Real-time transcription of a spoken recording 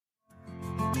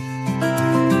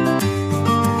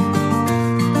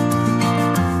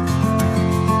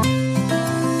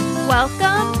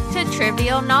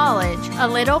Trivial Knowledge, a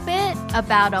little bit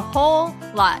about a whole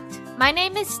lot. My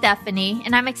name is Stephanie,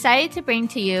 and I'm excited to bring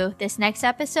to you this next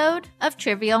episode of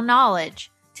Trivial Knowledge.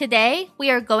 Today,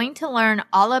 we are going to learn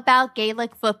all about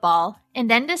Gaelic football and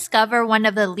then discover one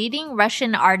of the leading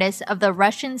Russian artists of the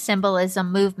Russian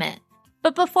symbolism movement.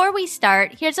 But before we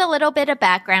start, here's a little bit of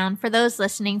background for those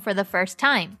listening for the first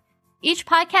time. Each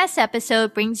podcast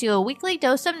episode brings you a weekly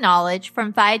dose of knowledge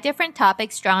from 5 different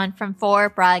topics drawn from 4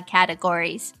 broad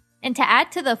categories. And to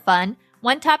add to the fun,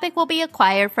 one topic will be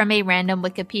acquired from a random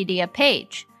Wikipedia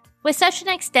page. With such an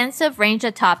extensive range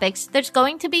of topics, there's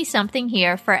going to be something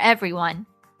here for everyone.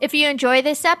 If you enjoy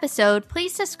this episode,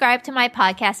 please subscribe to my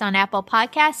podcast on Apple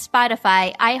Podcasts,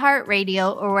 Spotify,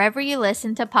 iHeartRadio, or wherever you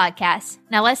listen to podcasts.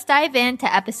 Now let's dive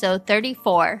into episode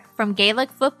 34, From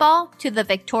Gaelic Football to the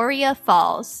Victoria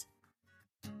Falls.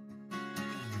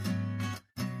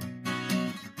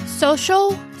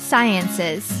 Social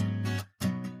Sciences.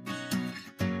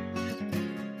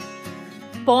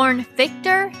 Born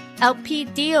Viktor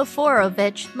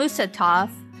Elpidiaforovich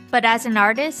Musatov, but as an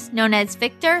artist known as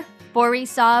Viktor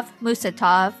Borisov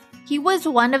Musatov, he was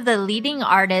one of the leading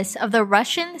artists of the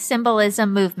Russian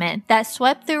symbolism movement that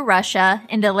swept through Russia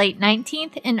in the late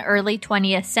 19th and early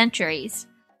 20th centuries.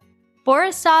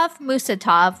 Borisov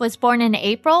Musatov was born in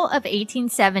April of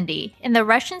 1870 in the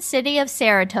Russian city of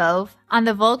Saratov on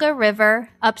the Volga River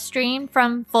upstream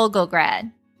from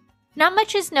Volgograd. Not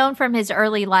much is known from his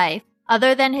early life,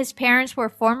 other than his parents were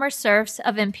former serfs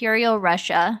of Imperial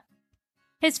Russia.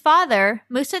 His father,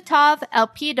 Musatov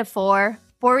Elpidiafor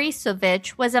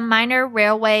Borisovich, was a minor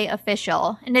railway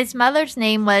official, and his mother's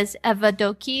name was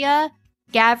Evdokia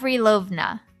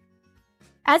Gavrilovna.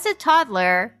 As a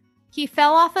toddler, he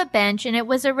fell off a bench, and it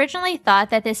was originally thought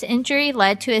that this injury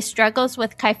led to his struggles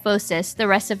with kyphosis the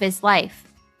rest of his life.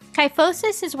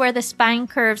 Kyphosis is where the spine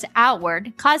curves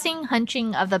outward, causing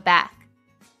hunching of the back.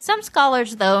 Some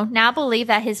scholars, though, now believe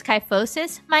that his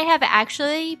kyphosis might have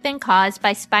actually been caused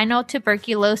by spinal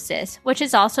tuberculosis, which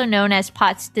is also known as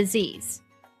Pott's disease.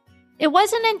 It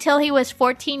wasn't until he was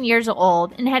 14 years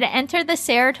old and had entered the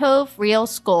Saratov Real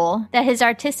School that his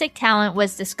artistic talent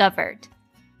was discovered.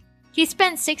 He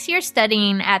spent 6 years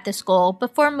studying at the school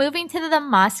before moving to the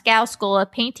Moscow School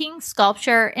of Painting,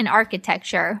 Sculpture, and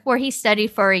Architecture, where he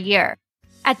studied for a year.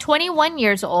 At 21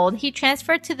 years old, he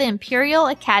transferred to the Imperial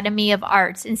Academy of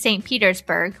Arts in St.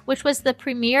 Petersburg, which was the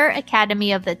premier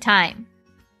academy of the time.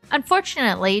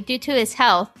 Unfortunately, due to his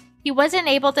health, he wasn't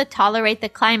able to tolerate the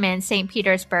climate in St.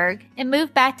 Petersburg and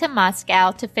moved back to Moscow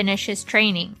to finish his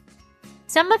training.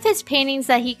 Some of his paintings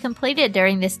that he completed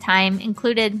during this time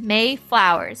included May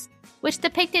Flowers, which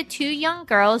depicted 2 young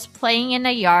girls playing in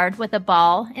a yard with a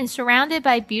ball and surrounded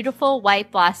by beautiful white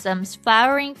blossoms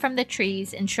flowering from the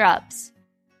trees and shrubs.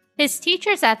 His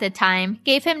teachers at the time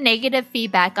gave him negative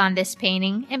feedback on this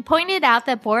painting and pointed out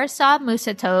that Borisov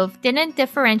Musatov didn't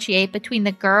differentiate between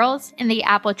the girls and the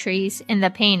apple trees in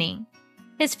the painting.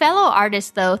 His fellow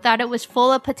artists, though, thought it was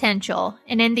full of potential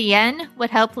and in the end would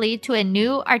help lead to a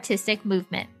new artistic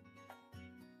movement.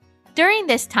 During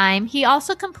this time, he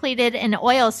also completed an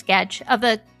oil sketch of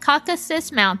the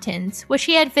Caucasus Mountains, which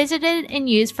he had visited and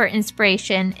used for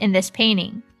inspiration in this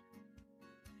painting.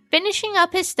 Finishing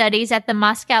up his studies at the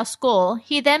Moscow School,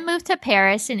 he then moved to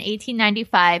Paris in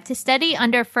 1895 to study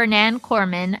under Fernand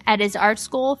Cormon at his art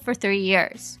school for 3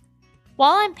 years.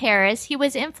 While in Paris, he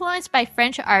was influenced by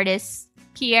French artists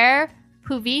Pierre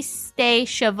Puvis de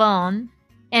Chavannes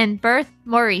and Berthe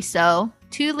Morisot,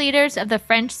 2 leaders of the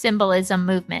French symbolism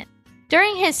movement.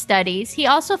 During his studies, he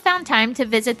also found time to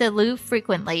visit the Louvre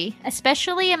frequently,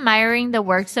 especially admiring the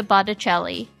works of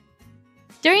Botticelli.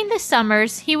 During the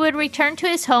summers, he would return to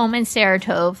his home in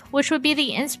Saratov, which would be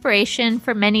the inspiration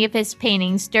for many of his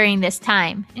paintings during this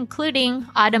time, including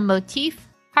Autumn Motif,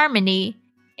 Harmony,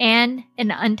 and an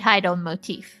Untitled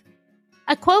Motif.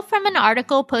 A quote from an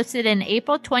article posted in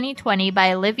April 2020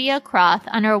 by Olivia Croth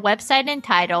on her website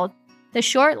entitled The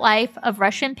Short Life of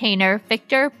Russian Painter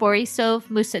Viktor Borisov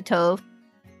Musatov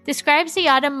describes the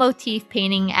Autumn Motif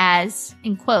painting as,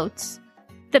 in quotes,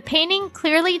 "The painting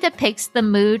clearly depicts the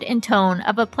mood and tone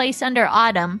of a place under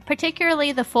autumn,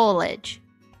 particularly the foliage.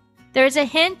 There is a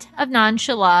hint of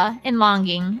nonchalance and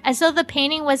longing, as though the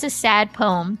painting was a sad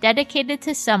poem dedicated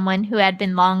to someone who had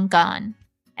been long gone."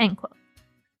 End quote.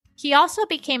 He also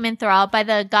became enthralled by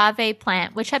the agave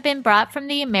plant, which had been brought from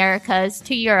the Americas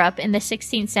to Europe in the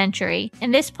 16th century,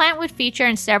 and this plant would feature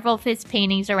in several of his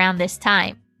paintings around this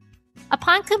time.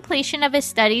 Upon completion of his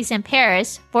studies in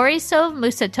Paris, Borisov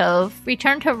Musatov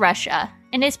returned to Russia,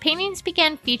 and his paintings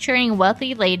began featuring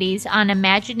wealthy ladies on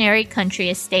imaginary country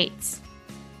estates.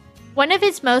 One of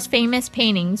his most famous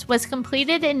paintings was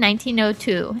completed in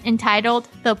 1902, entitled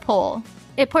The Pole.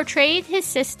 It portrayed his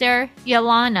sister,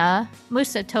 Yelena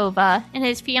Musatova, and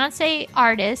his fiancée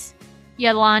artist,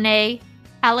 Yelena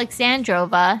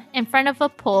Alexandrova, in front of a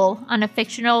pole on a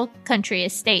fictional country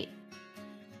estate.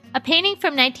 A painting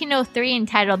from 1903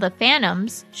 entitled The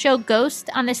Phantoms showed ghosts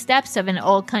on the steps of an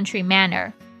old country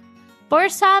manor.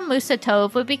 Borisov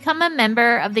Musatov would become a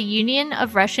member of the Union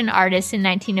of Russian Artists in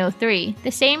 1903,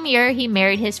 the same year he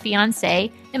married his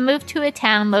fiancée and moved to a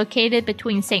town located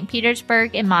between St.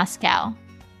 Petersburg and Moscow.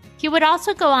 He would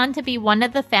also go on to be one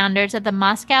of the founders of the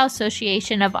Moscow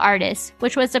Association of Artists,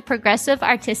 which was a progressive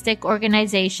artistic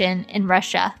organization in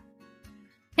Russia.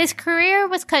 His career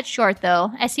was cut short,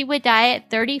 though, as he would die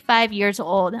at 35 years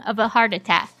old of a heart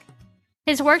attack.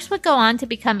 His works would go on to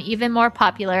become even more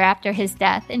popular after his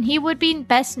death, and he would be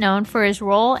best known for his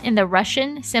role in the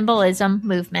Russian symbolism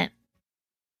movement.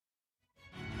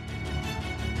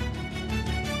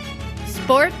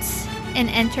 Sports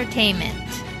and entertainment.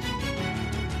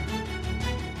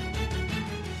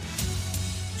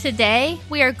 Today,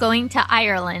 we are going to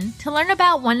Ireland to learn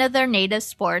about one of their native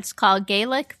sports called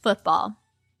Gaelic football.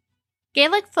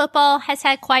 Gaelic football has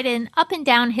had quite an up and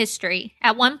down history,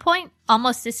 at one point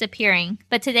almost disappearing,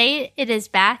 but today it is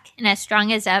back and as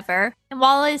strong as ever, and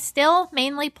while it is still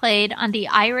mainly played on the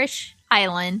Irish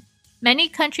island, many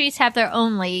countries have their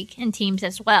own league and teams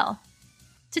as well.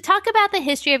 To talk about the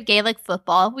history of Gaelic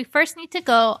football, we first need to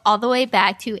go all the way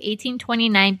back to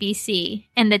 1829 BC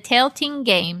and the Tailteann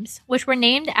Games, which were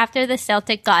named after the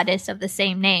Celtic goddess of the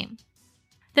same name.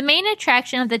 The main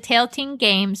attraction of the Tailteann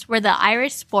Games were the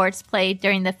Irish sports played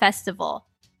during the festival.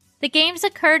 The games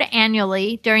occurred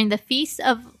annually during the Feast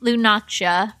of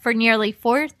Lughnasadh for nearly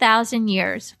 4,000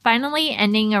 years, finally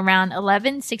ending around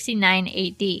 1169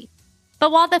 AD.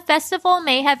 But while the festival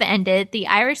may have ended, the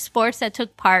Irish sports that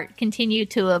took part continued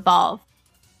to evolve.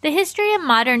 The history of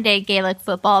modern-day Gaelic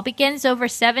football begins over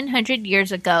 700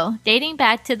 years ago, dating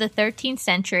back to the 13th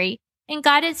century, and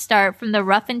got its start from the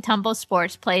rough-and-tumble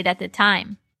sports played at the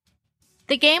time.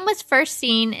 The game was first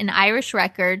seen in Irish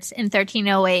records in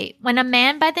 1308 when a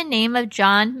man by the name of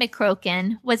John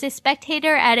McCroken was a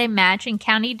spectator at a match in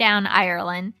County Down,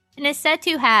 Ireland, and is said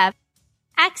to have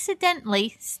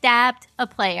accidentally stabbed a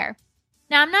player.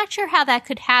 Now, I'm not sure how that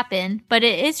could happen, but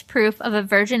it is proof of a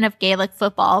version of Gaelic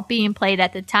football being played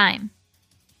at the time.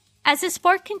 As the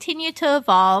sport continued to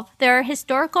evolve, there are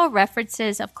historical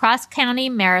references of cross-county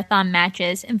marathon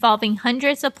matches involving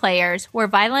hundreds of players where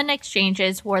violent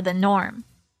exchanges were the norm.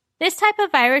 This type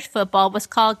of Irish football was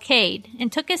called cade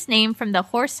and took its name from the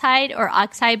horsehide or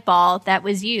oxhide ball that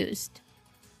was used.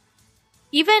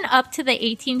 Even up to the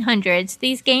 1800s,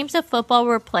 these games of football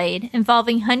were played,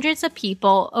 involving hundreds of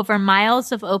people over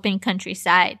miles of open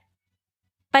countryside.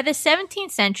 By the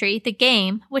 17th century, the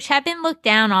game, which had been looked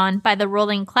down on by the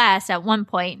ruling class at one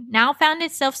point, now found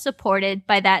itself supported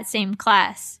by that same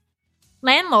class.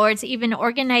 Landlords even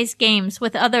organized games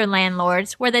with other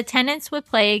landlords where the tenants would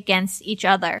play against each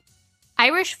other.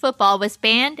 Irish football was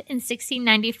banned in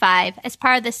 1695 as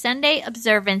part of the Sunday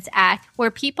Observance Act,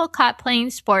 where people caught playing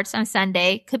sports on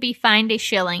Sunday could be fined a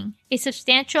shilling, a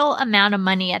substantial amount of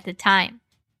money at the time.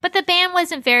 But the ban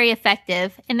wasn't very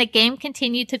effective, and the game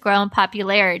continued to grow in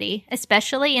popularity,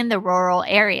 especially in the rural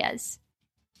areas.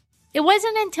 It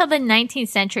wasn't until the 19th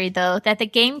century, though, that the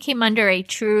game came under a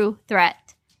true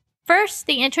threat. First,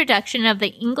 the introduction of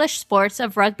the English sports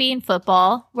of rugby and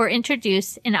football were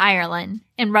introduced in Ireland,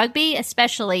 and rugby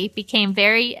especially became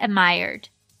very admired,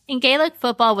 and Gaelic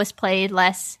football was played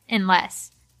less and less.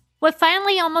 What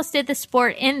finally almost did the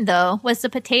sport in, though, was the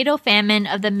potato famine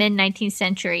of the mid-19th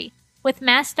century, with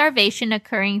mass starvation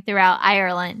occurring throughout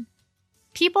Ireland.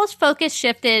 People's focus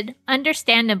shifted,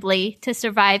 understandably, to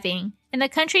surviving, and the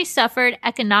country suffered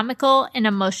economically and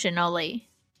emotionally.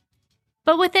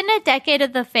 But within a decade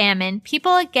of the famine,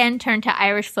 people again turned to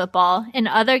Irish football and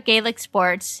other Gaelic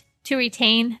sports to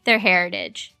retain their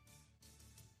heritage.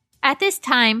 At this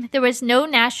time, there was no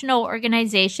national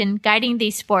organization guiding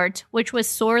these sports, which was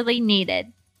sorely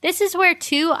needed. This is where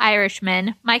two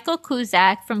Irishmen, Michael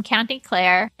Cusack from County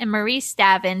Clare and Maurice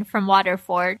Stavin from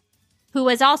Waterford, who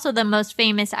was also the most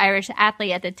famous Irish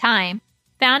athlete at the time,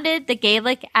 founded the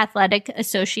Gaelic Athletic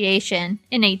Association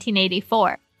in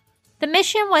 1884. The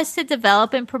mission was to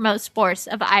develop and promote sports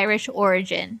of Irish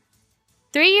origin.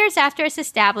 3 years after its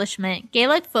establishment,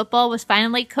 Gaelic football was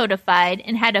finally codified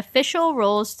and had official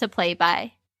rules to play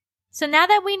by. So now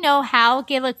that we know how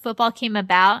Gaelic football came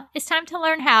about, it's time to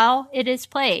learn how it is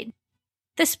played.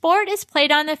 The sport is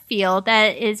played on a field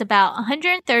that is about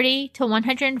 130 to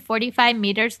 145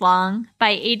 meters long by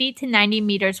 80 to 90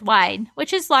 meters wide,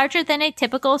 which is larger than a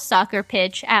typical soccer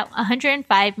pitch at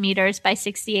 105 meters by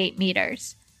 68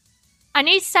 meters. On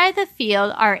each side of the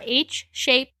field are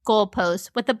H-shaped goalposts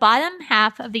with the bottom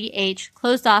half of the H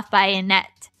closed off by a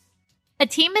net. A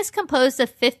team is composed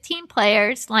of 15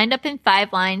 players lined up in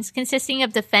 5 lines consisting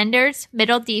of defenders,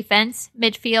 middle defense,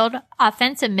 midfield,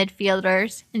 offensive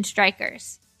midfielders, and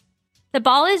strikers. The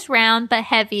ball is round but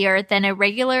heavier than a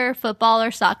regular football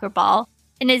or soccer ball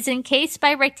and is encased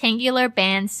by rectangular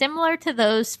bands similar to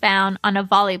those found on a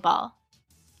volleyball.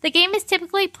 The game is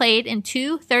typically played in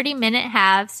 2 30-minute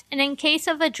halves, and in case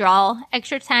of a draw,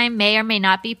 extra time may or may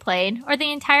not be played, or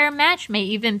the entire match may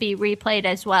even be replayed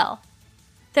as well.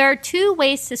 There are 2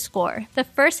 ways to score. The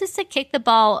first is to kick the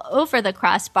ball over the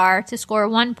crossbar to score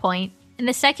 1 point, and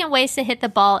the second way is to hit the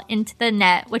ball into the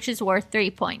net, which is worth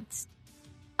 3 points.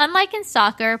 Unlike in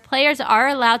soccer, players are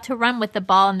allowed to run with the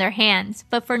ball in their hands,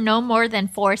 but for no more than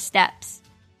 4 steps.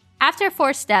 After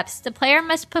 4 steps, the player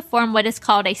must perform what is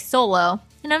called a solo,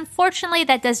 and unfortunately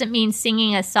that doesn't mean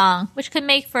singing a song, which could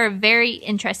make for a very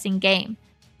interesting game.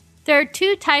 There are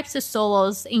 2 types of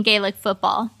solos in Gaelic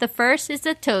football. The first is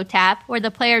the toe tap, where the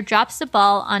player drops the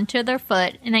ball onto their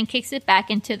foot and then kicks it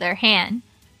back into their hand.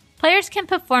 Players can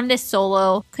perform this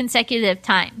solo consecutive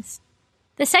times.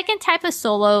 The second type of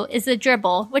solo is the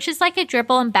dribble, which is like a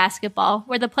dribble in basketball,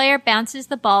 where the player bounces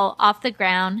the ball off the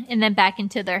ground and then back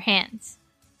into their hands.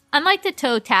 Unlike the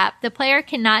toe tap, the player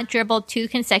cannot dribble 2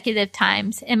 consecutive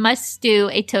times and must do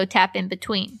a toe tap in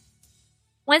between.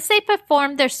 Once they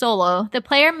perform their solo, the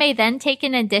player may then take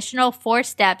an additional 4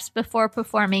 steps before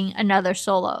performing another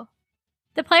solo.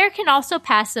 The player can also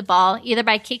pass the ball either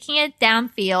by kicking it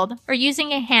downfield or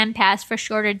using a hand pass for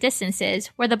shorter distances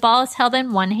where the ball is held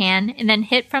in one hand and then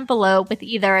hit from below with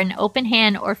either an open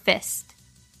hand or fist.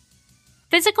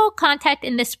 Physical contact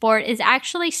in this sport is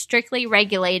actually strictly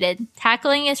regulated,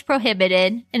 tackling is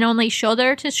prohibited, and only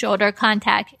shoulder-to-shoulder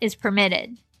contact is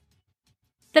permitted.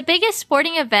 The biggest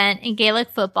sporting event in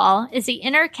Gaelic football is the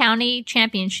Inter-County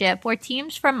Championship, where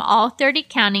teams from all 30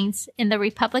 counties in the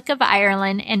Republic of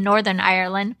Ireland and Northern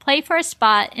Ireland play for a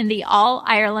spot in the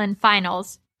All-Ireland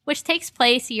Finals, which takes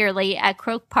place yearly at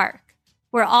Croke Park,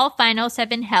 where all finals have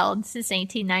been held since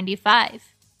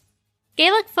 1895.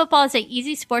 Gaelic football is an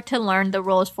easy sport to learn the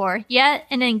rules for, yet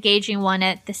an engaging one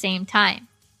at the same time.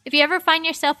 If you ever find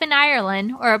yourself in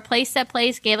Ireland or a place that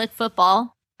plays Gaelic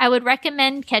football, I would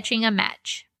recommend catching a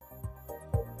match.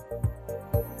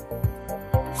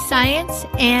 Science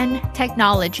and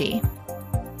technology.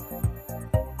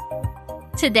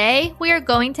 Today, we are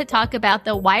going to talk about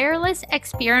the Wireless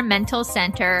Experimental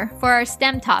Center for our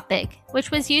STEM topic, which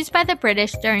was used by the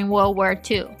British during World War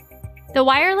II. The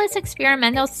Wireless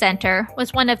Experimental Center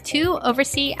was one of 2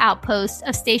 overseas outposts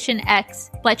of Station X,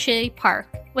 Bletchley Park,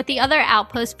 with the other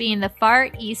outpost being the Far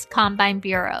East Combine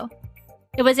Bureau.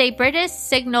 It was a British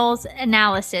Signals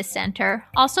Analysis Center,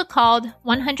 also called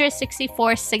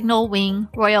 164th Signal Wing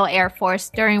Royal Air Force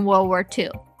during World War II.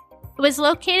 It was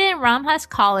located in Ramhus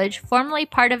College, formerly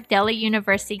part of Delhi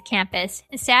University campus,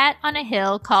 and sat on a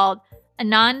hill called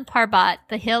Anand Parbat,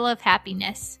 the Hill of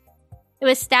Happiness. It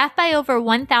was staffed by over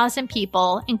 1,000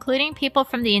 people, including people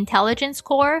from the Intelligence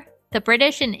Corps, the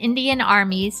British and Indian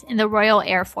armies, and the Royal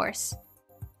Air Force.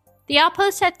 The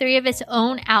outpost had 3 of its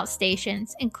own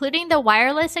outstations, including the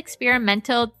Wireless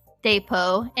Experimental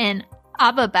Depot in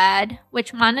Abbottabad,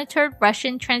 which monitored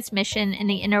Russian transmission in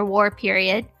the interwar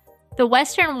period, the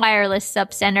Western Wireless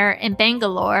Subcenter in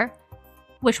Bangalore,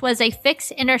 which was a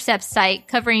fixed intercept site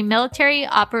covering military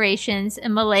operations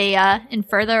in Malaya and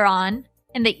further on,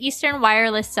 and the Eastern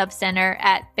Wireless Subcenter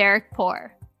at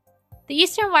Barrackpore. The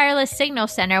Eastern Wireless Signal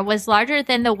Center was larger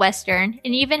than the Western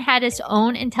and even had its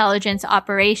own intelligence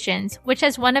operations, which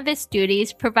as one of its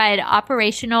duties provided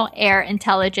operational air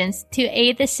intelligence to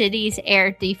aid the city's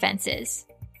air defenses.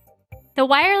 The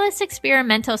Wireless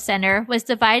Experimental Center was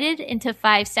divided into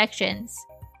 5 sections.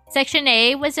 Section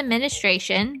A was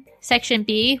Administration, Section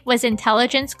B was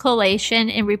Intelligence Collation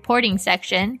and Reporting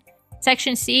Section,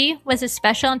 Section C was a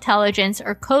Special Intelligence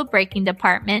or Code-Breaking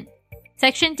Department,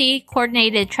 Section D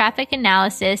coordinated traffic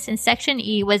analysis, and Section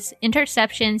E was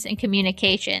interceptions and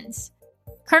communications.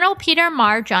 Colonel Peter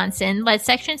Marr Johnson led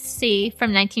Section C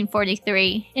from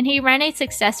 1943, and he ran a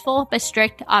successful but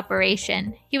strict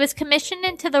operation. He was commissioned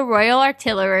into the Royal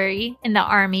Artillery in the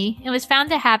Army and was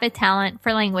found to have a talent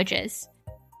for languages.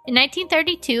 In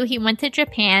 1932, he went to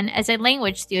Japan as a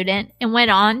language student and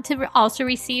went on to also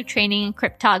receive training in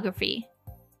cryptography.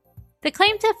 The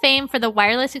claim to fame for the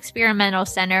Wireless Experimental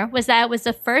Center was that it was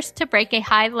the first to break a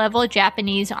high-level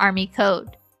Japanese Army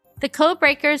code. The code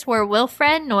breakers were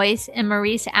Wilfred Noyce and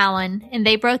Maurice Allen, and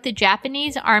they broke the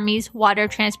Japanese Army's Water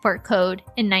Transport Code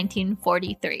in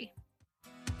 1943.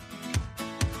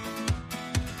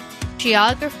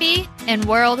 Geography and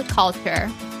world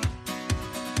culture.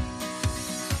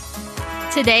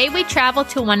 Today we travel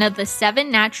to one of the 7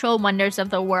 natural wonders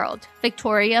of the world,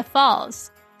 Victoria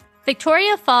Falls.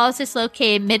 Victoria Falls is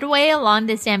located midway along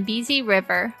the Zambezi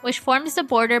River, which forms the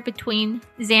border between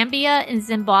Zambia and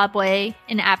Zimbabwe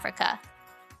in Africa.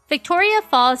 Victoria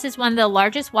Falls is one of the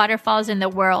largest waterfalls in the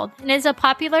world and is a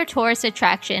popular tourist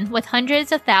attraction with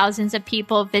hundreds of thousands of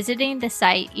people visiting the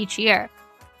site each year.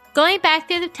 Going back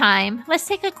through the time, let's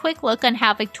take a quick look on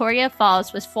how Victoria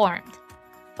Falls was formed.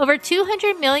 Over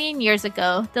 200 million years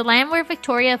ago, the land where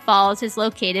Victoria Falls is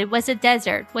located was a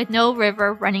desert with no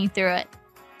river running through it.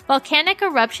 Volcanic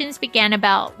eruptions began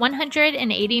about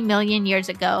 180 million years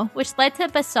ago, which led to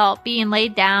basalt being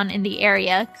laid down in the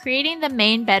area, creating the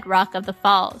main bedrock of the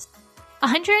falls.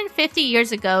 150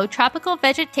 years ago, tropical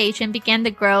vegetation began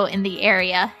to grow in the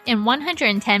area, and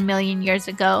 110 million years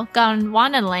ago,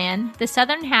 Gondwanaland, the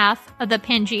southern half of the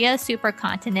Pangaea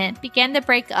supercontinent, began to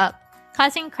break up,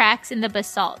 causing cracks in the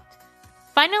basalt.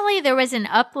 Finally, there was an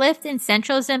uplift in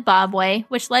central Zimbabwe,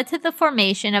 which led to the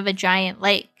formation of a giant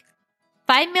lake.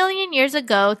 5 million years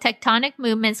ago, tectonic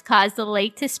movements caused the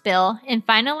lake to spill, and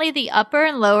finally the upper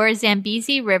and lower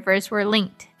Zambezi rivers were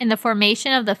linked, and the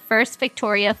formation of the first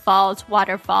Victoria Falls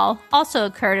waterfall also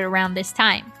occurred around this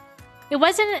time. It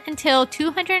wasn't until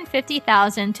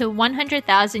 250,000 to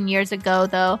 100,000 years ago,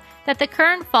 though, that the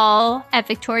current fall at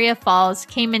Victoria Falls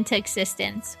came into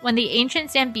existence, when the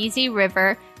ancient Zambezi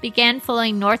River began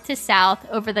flowing north to south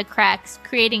over the cracks,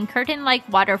 creating curtain-like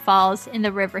waterfalls in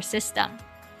the river system.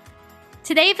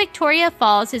 Today, Victoria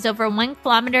Falls is over 1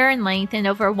 kilometer in length and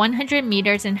over 100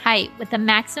 meters in height, with a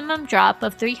maximum drop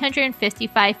of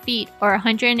 355 feet or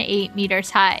 108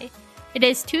 meters high. It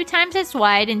is 2 times as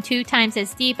wide and 2 times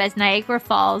as deep as Niagara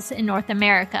Falls in North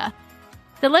America.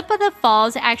 The lip of the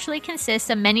falls actually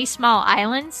consists of many small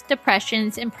islands,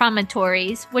 depressions, and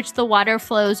promontories, which the water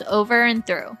flows over and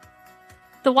through.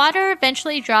 The water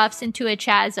eventually drops into a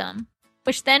chasm,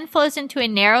 which then flows into a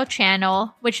narrow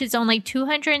channel, which is only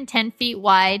 210 feet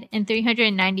wide and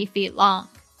 390 feet long.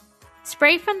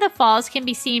 Spray from the falls can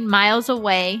be seen miles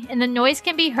away, and the noise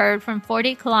can be heard from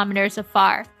 40 kilometers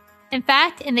afar. In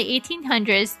fact, in the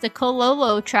 1800s, the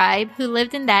Kololo tribe who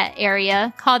lived in that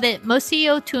area called it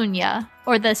Mosi-oa-Tunya,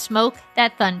 or the smoke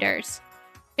that thunders.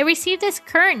 It received its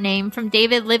current name from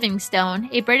David Livingstone,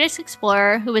 a British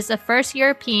explorer who was the first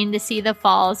European to see the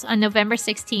falls on November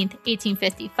 16,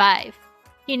 1855.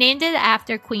 He named it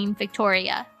after Queen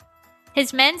Victoria.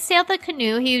 His men sailed the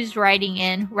canoe he was riding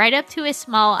in right up to a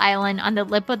small island on the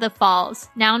lip of the falls,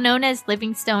 now known as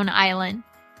Livingstone Island.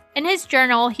 In his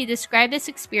journal, he described this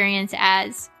experience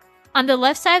as, "On the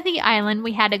left side of the island,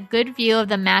 we had a good view of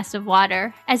the massive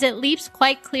water, as it leaps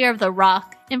quite clear of the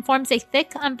rock and forms a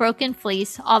thick, unbroken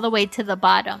fleece all the way to the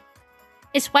bottom.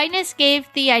 Its whiteness gave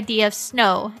the idea of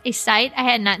snow, a sight I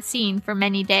had not seen for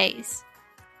many days."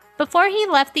 Before he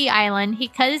left the island, he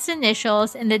cut his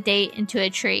initials and the date into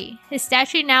a tree. His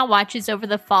statue now watches over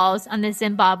the falls on the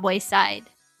Zimbabwe side.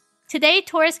 Today,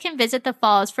 tourists can visit the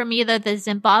falls from either the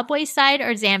Zimbabwe side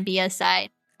or Zambia side.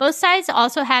 Both sides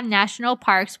also have national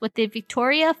parks, with the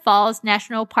Victoria Falls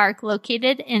National Park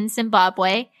located in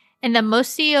Zimbabwe and the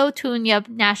Mosi-oa-Tunya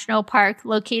National Park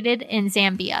located in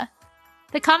Zambia.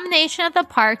 The combination of the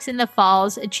parks and the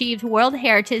falls achieved World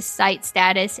Heritage Site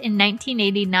status in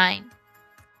 1989.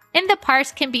 In the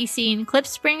parks can be seen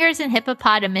klipspringers and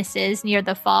hippopotamuses near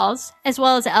the falls, as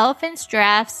well as elephants,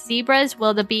 giraffes, zebras,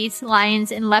 wildebeests,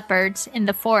 lions, and leopards in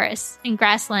the forests and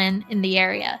grassland in the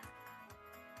area.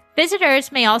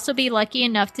 Visitors may also be lucky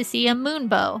enough to see a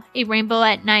moonbow, a rainbow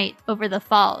at night, over the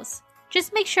falls.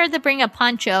 Just make sure to bring a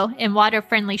poncho and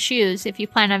water-friendly shoes if you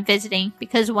plan on visiting,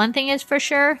 because one thing is for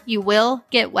sure, you will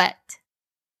get wet.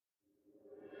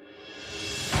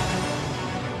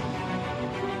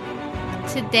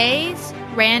 Today's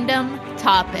random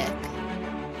topic.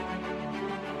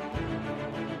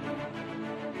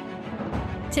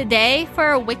 Today, for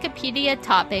our Wikipedia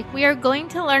topic, we are going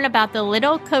to learn about the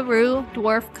little Karoo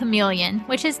dwarf chameleon,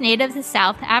 which is native to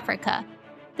South Africa.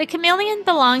 The chameleon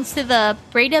belongs to the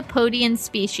Bradypodian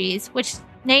species, which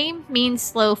name means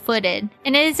slow-footed,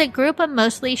 and it is a group of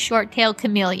mostly short-tailed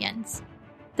chameleons.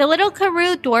 The little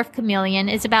Karoo dwarf chameleon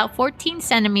is about 14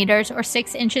 centimeters or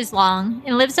 6 inches long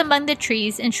and lives among the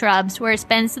trees and shrubs where it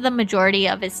spends the majority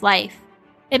of its life.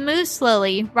 It moves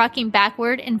slowly, rocking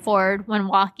backward and forward when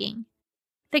walking.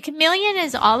 The chameleon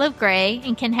is olive gray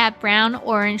and can have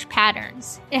brown-orange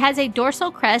patterns. It has a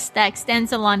dorsal crest that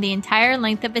extends along the entire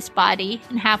length of its body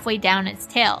and halfway down its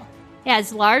tail. It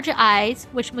has large eyes,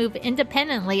 which move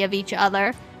independently of each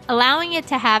other, allowing it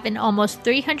to have an almost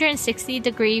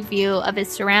 360-degree view of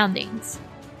its surroundings.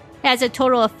 It has a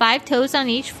total of 5 toes on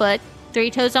each foot,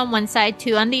 3 toes on one side,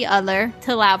 2 on the other,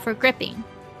 to allow for gripping.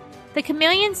 The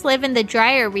chameleons live in the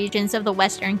drier regions of the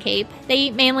Western Cape. They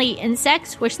eat mainly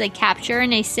insects, which they capture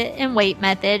in a sit-and-wait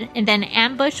method, and then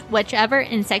ambush whichever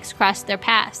insects cross their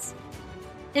paths.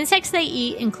 Insects they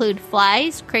eat include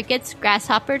flies, crickets,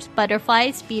 grasshoppers,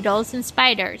 butterflies, beetles, and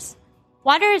spiders.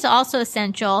 Water is also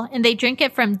essential, and they drink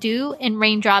it from dew and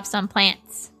raindrops on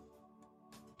plants.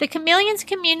 The chameleons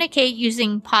communicate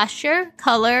using posture,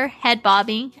 color, head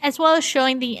bobbing, as well as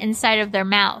showing the inside of their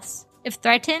mouths. If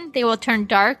threatened, they will turn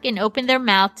dark and open their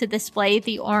mouth to display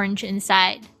the orange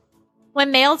inside. When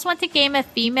males want to gain a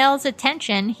female's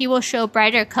attention, he will show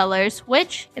brighter colors,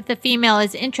 which, if the female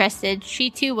is interested, she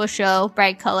too will show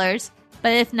bright colors,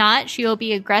 but if not, she will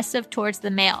be aggressive towards the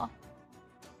male.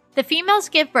 The females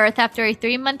give birth after a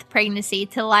 3-month pregnancy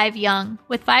to live young,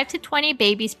 with 5 to 20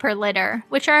 babies per litter,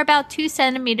 which are about 2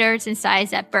 centimeters in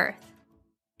size at birth.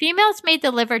 Females may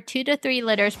deliver 2 to 3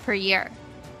 litters per year.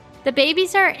 The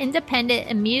babies are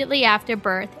independent immediately after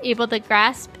birth, able to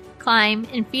grasp, climb,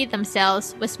 and feed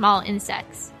themselves with small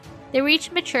insects. They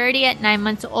reach maturity at 9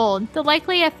 months old, though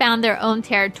likely have found their own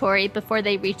territory before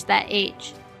they reach that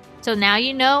age. So now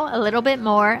you know a little bit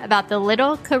more about the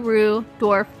little Karoo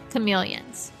dwarf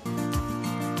chameleons.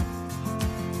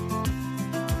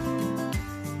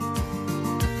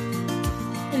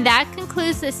 And that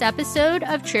concludes this episode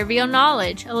of Trivial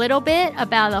Knowledge, a little bit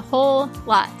about a whole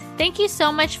lot. Thank you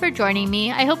so much for joining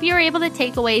me. I hope you were able to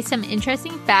take away some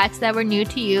interesting facts that were new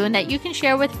to you and that you can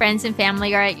share with friends and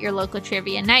family or at your local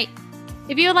trivia night.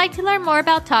 If you would like to learn more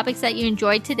about topics that you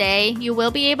enjoyed today, you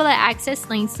will be able to access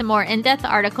links to more in-depth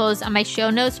articles on my show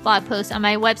notes blog post on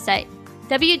my website,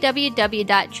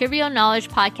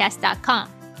 www.trivialknowledgepodcast.com.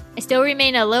 I still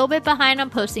remain a little bit behind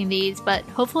on posting these, but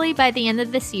hopefully by the end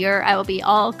of this year, I will be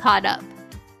all caught up.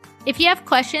 If you have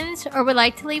questions or would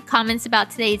like to leave comments about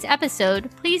today's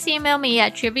episode, please email me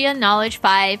at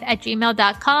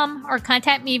trivialknowledge5@gmail.com or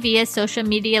contact me via social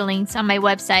media links on my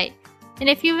website. And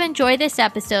if you've enjoyed this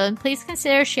episode, please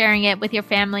consider sharing it with your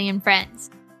family and friends.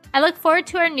 I look forward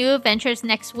to our new adventures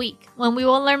next week, when we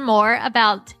will learn more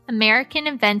about American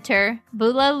inventor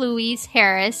Beulah Louise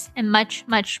Harris and much,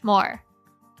 much more.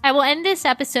 I will end this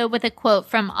episode with a quote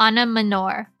from Anna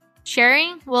Manor.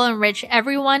 Sharing will enrich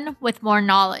everyone with more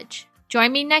knowledge.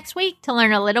 Join me next week to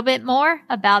learn a little bit more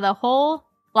about a whole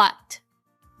lot.